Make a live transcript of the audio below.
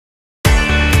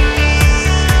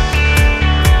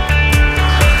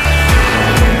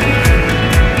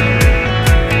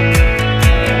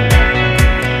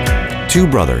two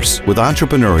brothers with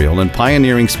entrepreneurial and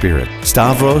pioneering spirit,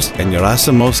 Stavros and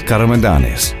Gerasimos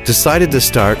Karamandanis, decided to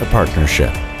start a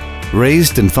partnership.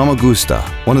 Raised in Famagusta,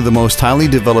 one of the most highly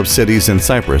developed cities in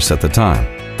Cyprus at the time,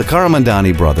 the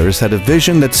Caramondani brothers had a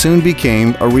vision that soon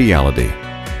became a reality.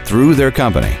 Through their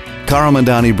company,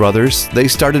 Caramondani Brothers, they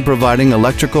started providing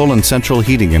electrical and central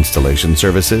heating installation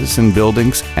services in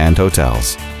buildings and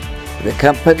hotels. The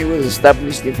company was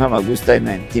established in Famagusta in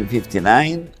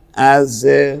 1959 as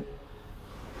a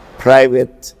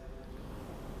private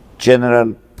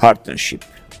general partnership,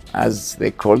 as they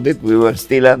called it. We were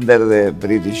still under the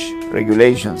British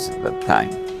regulations at that time.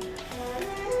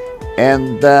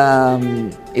 And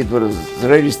it was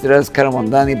registered as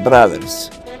Caramondani Brothers.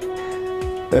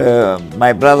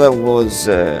 My brother was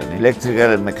an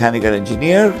electrical and mechanical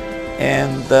engineer,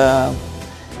 and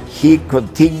he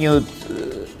continued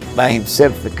by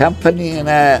himself the company, and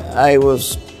I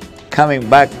was coming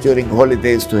back during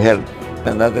holidays to help.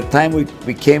 And at the time we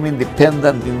became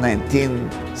independent in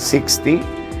 1960.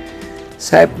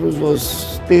 Cyprus was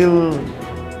still,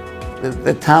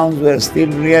 the towns were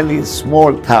still really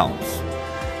small towns.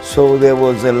 So there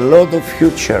was a lot of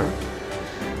future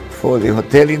for the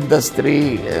hotel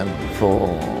industry and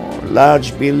for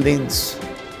large buildings,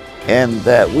 and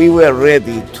we were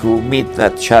ready to meet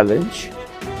that challenge.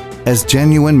 As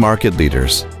genuine market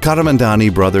leaders,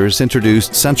 Caramondani Brothers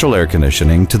introduced central air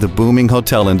conditioning to the booming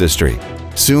hotel industry,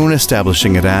 soon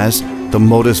establishing it as the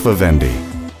modus vivendi.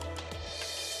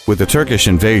 With the Turkish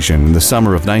invasion in the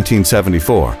summer of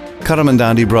 1974,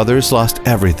 Caramondani Brothers lost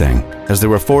everything as they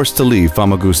were forced to leave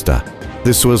Famagusta.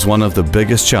 This was one of the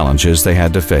biggest challenges they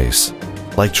had to face.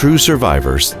 Like true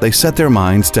survivors, they set their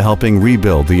minds to helping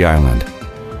rebuild the island.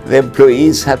 The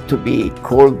employees had to be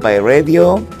called by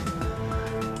radio,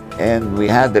 and we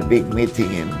had a big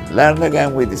meeting in Larnaca,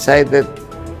 and we decided,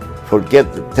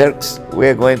 forget the Turks,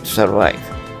 we're going to survive.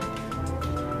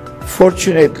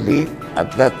 Fortunately,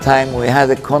 at that time we had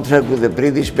a contract with the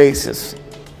British bases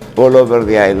all over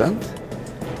the island,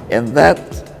 and that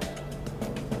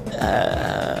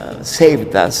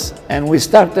saved us, and we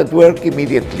started work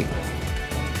immediately.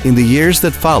 In the years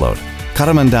that followed,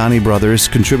 Caramondani Brothers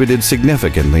contributed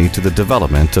significantly to the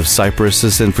development of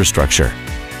Cyprus's infrastructure.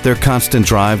 Their constant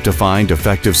drive to find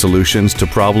effective solutions to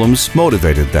problems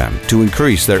motivated them to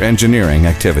increase their engineering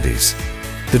activities.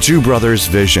 The two brothers'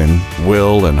 vision,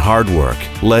 will, and hard work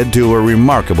led to a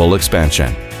remarkable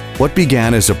expansion. What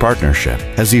began as a partnership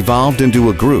has evolved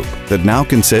into a group that now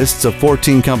consists of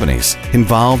 14 companies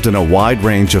involved in a wide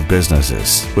range of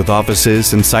businesses, with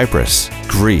offices in Cyprus,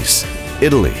 Greece,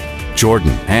 Italy,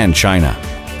 Jordan, and China.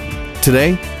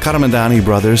 Today, Caramondani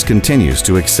Brothers continues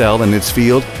to excel in its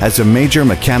field as a major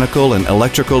mechanical and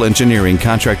electrical engineering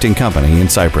contracting company in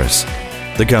Cyprus.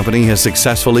 The company has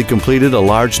successfully completed a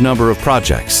large number of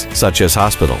projects, such as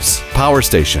hospitals, power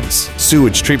stations,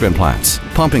 sewage treatment plants,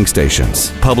 pumping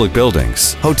stations, public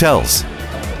buildings, hotels.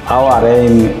 Our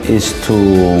aim is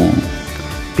to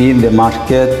be in the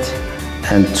market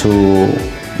and to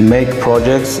make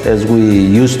projects as we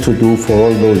used to do for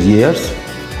all those years.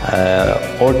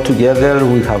 Altogether,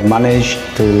 we have managed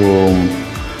to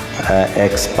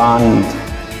expand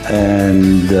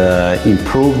and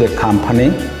improve the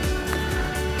company,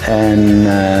 and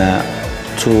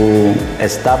to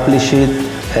establish it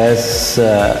as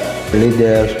a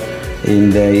leader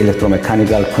in the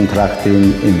electromechanical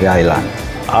contracting in the island.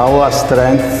 Our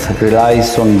strength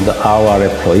relies on our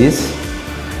employees,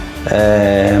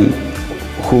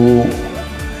 who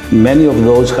many of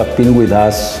those have been with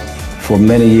us for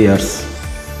many years.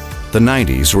 The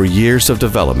 90s were years of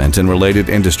development in related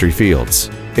industry fields.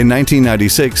 In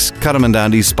 1996,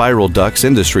 Caramondani's spiral ducts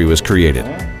industry was created,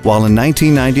 while in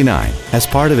 1999, as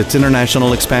part of its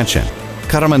international expansion,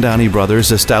 Caramondani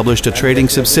Brothers established a trading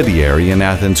subsidiary in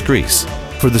Athens, Greece,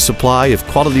 for the supply of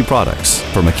quality products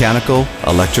for mechanical,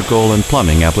 electrical, and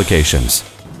plumbing applications.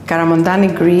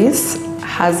 Caramondani Greece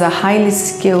has a highly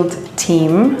skilled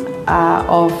team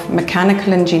of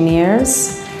mechanical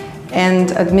engineers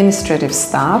and administrative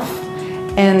staff,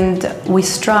 and we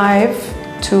strive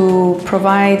to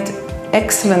provide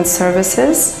excellent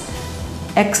services,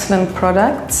 excellent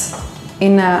products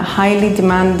in a highly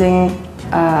demanding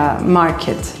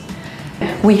market.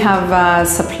 We have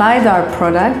supplied our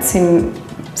products in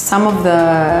some of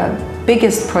the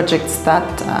biggest projects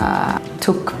that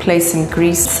took place in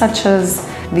Greece, such as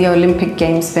the Olympic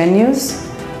Games venues,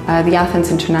 the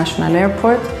Athens International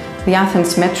Airport, the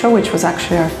Athens Metro, which was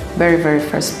actually our very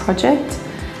first project,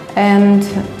 and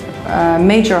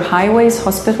major highways,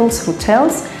 hospitals,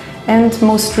 hotels, and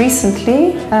most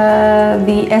recently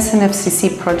the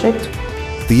SNFCC project.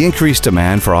 The increased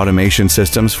demand for automation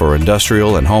systems for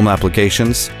industrial and home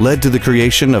applications led to the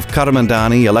creation of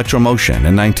Caramondani Electromotion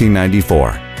in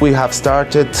 1994. We have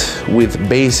started with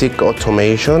basic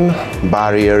automation,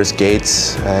 barriers,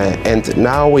 gates, and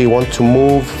now we want to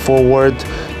move forward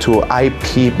to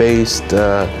IP-based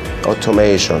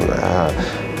automation.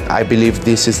 I believe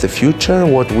this is the future.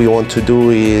 What we want to do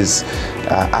is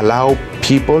allow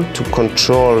people to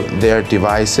control their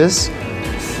devices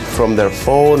from their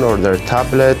phone or their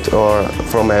tablet or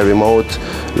from a remote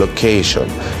location.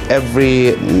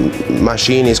 Every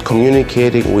machine is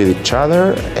communicating with each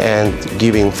other and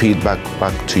giving feedback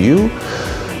back to you.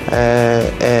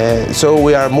 So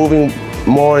we are moving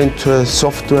more into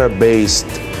software-based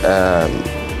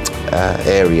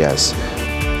areas.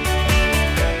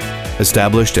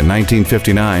 Established in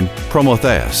 1959,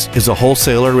 Prometheus is a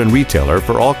wholesaler and retailer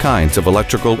for all kinds of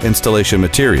electrical installation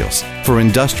materials for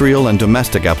industrial and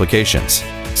domestic applications,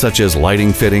 such as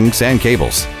lighting fittings and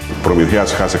cables.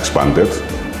 Prometheus has expanded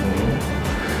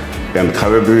and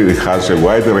currently it has a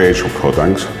wide range of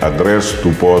products addressed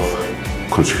to both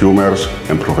consumers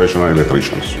and professional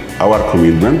electricians. Our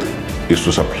commitment is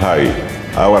to supply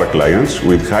our clients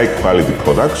with high-quality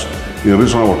products in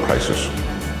reasonable prices.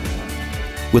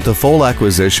 With the full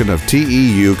acquisition of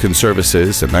TEU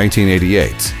Conservices in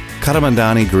 1988,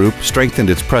 Caramondani Group strengthened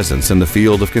its presence in the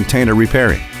field of container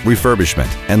repairing,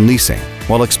 refurbishment, and leasing,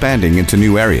 while expanding into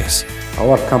new areas.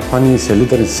 Our company is a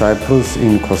leader in Cyprus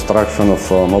in construction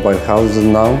of mobile houses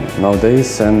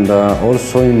nowadays, and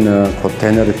also in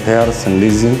container repairs and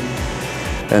leasing,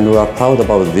 and we are proud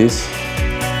about this.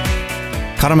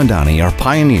 Caramondani are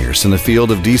pioneers in the field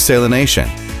of desalination.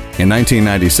 In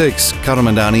 1996,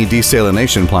 Caramondani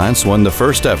desalination plants won the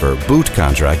first ever BOOT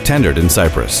contract tendered in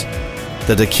Cyprus,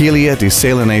 the Nicosia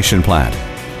desalination plant.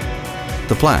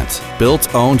 The plant,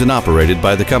 built, owned, and operated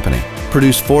by the company,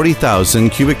 produced 40,000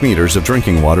 cubic meters of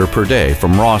drinking water per day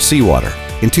from raw seawater.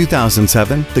 In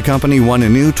 2007, the company won a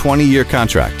new 20-year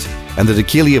contract, and the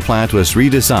Nicosia plant was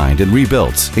redesigned and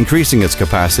rebuilt, increasing its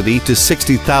capacity to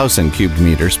 60,000 cubic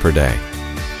meters per day.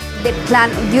 The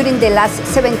plant during the last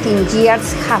 17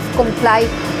 years have complied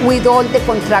with all the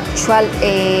contractual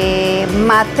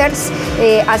matters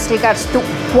as regards to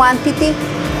quantity,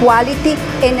 quality,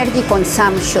 energy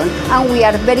consumption. And we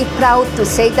are very proud to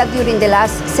say that during the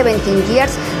last 17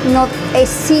 years, not a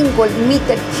single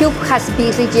meter cube has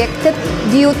been rejected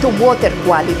due to water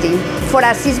quality. For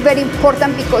us, it's very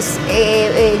important because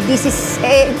this is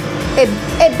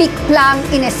a big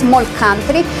plant in a small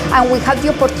country, and we have the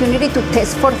opportunity to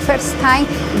test for the first time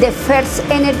the first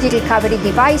energy recovery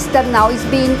device that now is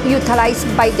being utilized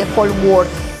by the whole world.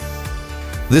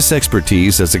 This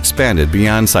expertise has expanded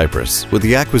beyond Cyprus with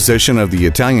the acquisition of the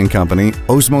Italian company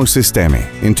Osmo Sistemi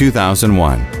in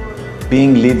 2001.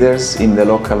 Being leaders in the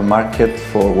local market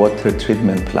for water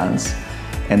treatment plants,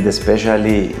 and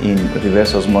especially in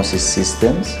reverse osmosis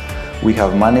systems, we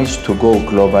have managed to go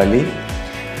globally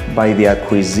by the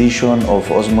acquisition of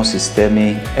Osmo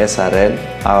Sistemi SRL,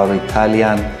 our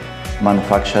Italian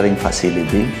manufacturing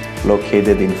facility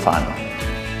located in Fano.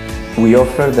 We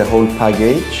offer the whole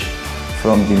package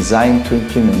from design to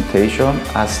implementation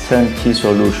as turnkey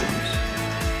solutions.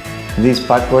 This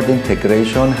backward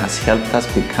integration has helped us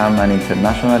become an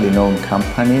internationally known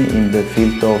company in the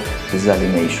field of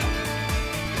desalination.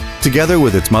 Together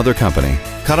with its mother company,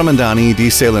 Caramondani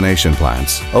Desalination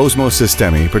Plants, Osmo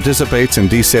Sistemi participates in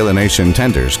desalination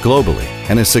tenders globally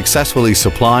and has successfully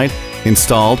supplied,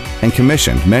 installed, and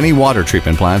commissioned many water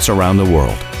treatment plants around the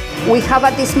world. We have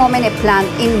at this moment a plant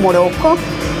in Morocco.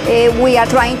 We are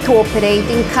trying to operate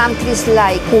in countries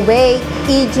like Kuwait,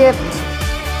 Egypt.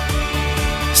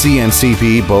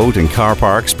 CNCP boat and car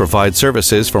parks provide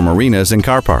services for marinas and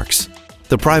car parks.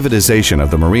 The privatization of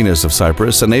the marinas of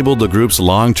Cyprus enabled the group's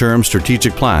long-term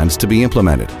strategic plans to be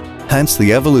implemented, hence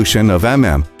the evolution of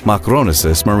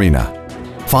Makronesis Marina.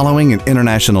 Following an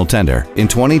international tender, in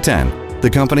 2010, the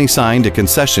company signed a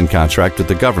concession contract with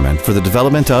the government for the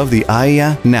development of the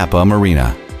Aia Napa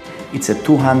Marina. It's a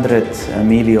 200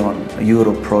 million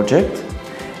euro project,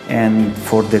 and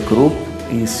for the group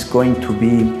is going to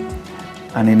be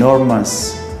an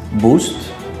enormous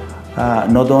boost,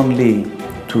 not only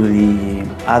to the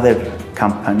other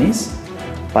companies,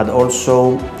 but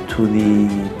also to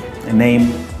the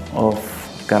name of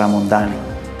Caramondani.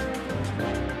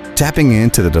 Tapping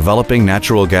into the developing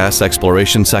natural gas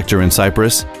exploration sector in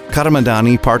Cyprus,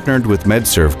 Caramondani partnered with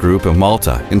MedServ Group of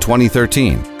Malta in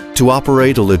 2013 to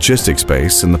operate a logistics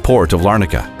base in the port of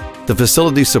Larnaca. The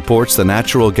facility supports the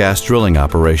natural gas drilling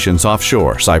operations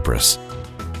offshore Cyprus.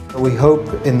 We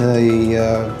hope in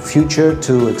the future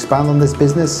to expand on this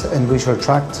business, and we shall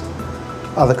attract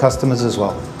other customers as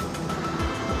well.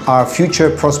 Our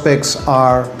future prospects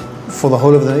are for the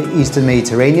whole of the Eastern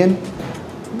Mediterranean.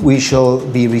 We shall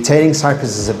be retaining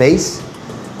Cyprus as a base,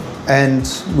 and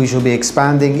we shall be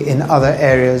expanding in other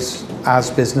areas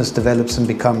as business develops and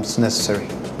becomes necessary.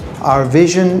 Our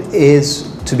vision is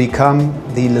to become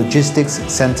the logistics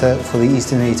center for the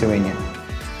Eastern Mediterranean.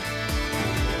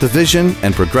 The vision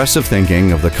and progressive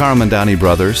thinking of the Caramondani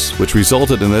brothers, which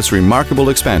resulted in this remarkable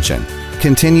expansion,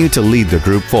 continue to lead the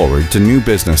group forward to new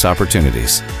business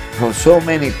opportunities. For so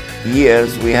many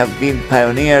years, we have been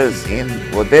pioneers in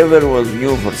whatever was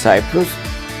new for Cyprus.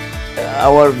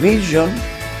 Our vision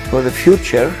for the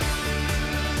future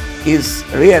is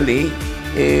really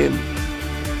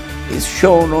is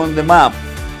shown on the map,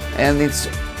 and it's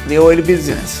the oil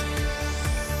business.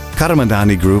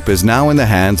 Caramondani Group is now in the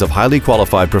hands of highly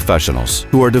qualified professionals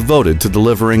who are devoted to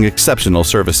delivering exceptional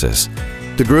services.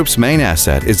 The group's main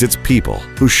asset is its people,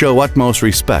 who show utmost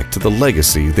respect to the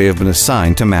legacy they have been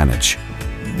assigned to manage.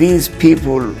 These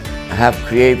people have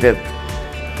created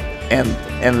and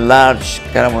enlarged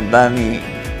Caramondani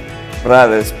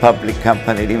Brothers Public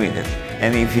Company Limited.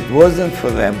 And if it wasn't for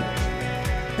them,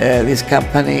 this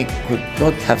company could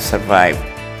not have survived.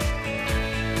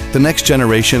 The next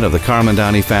generation of the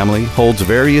Caramondani family holds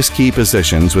various key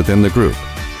positions within the group,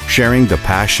 sharing the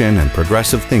passion and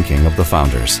progressive thinking of the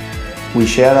founders. We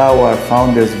share our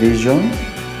founders' vision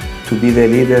to be the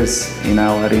leaders in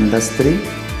our industry,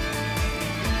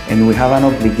 and we have an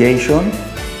obligation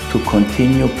to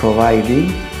continue providing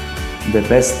the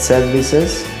best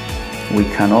services we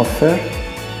can offer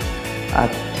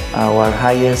at our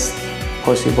highest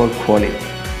possible quality.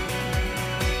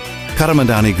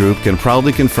 Caramondani Group can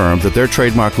proudly confirm that their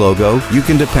trademark logo, "You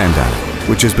Can Depend on It,"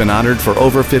 which has been honored for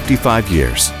over 55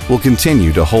 years, will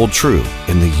continue to hold true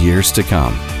in the years to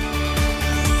come.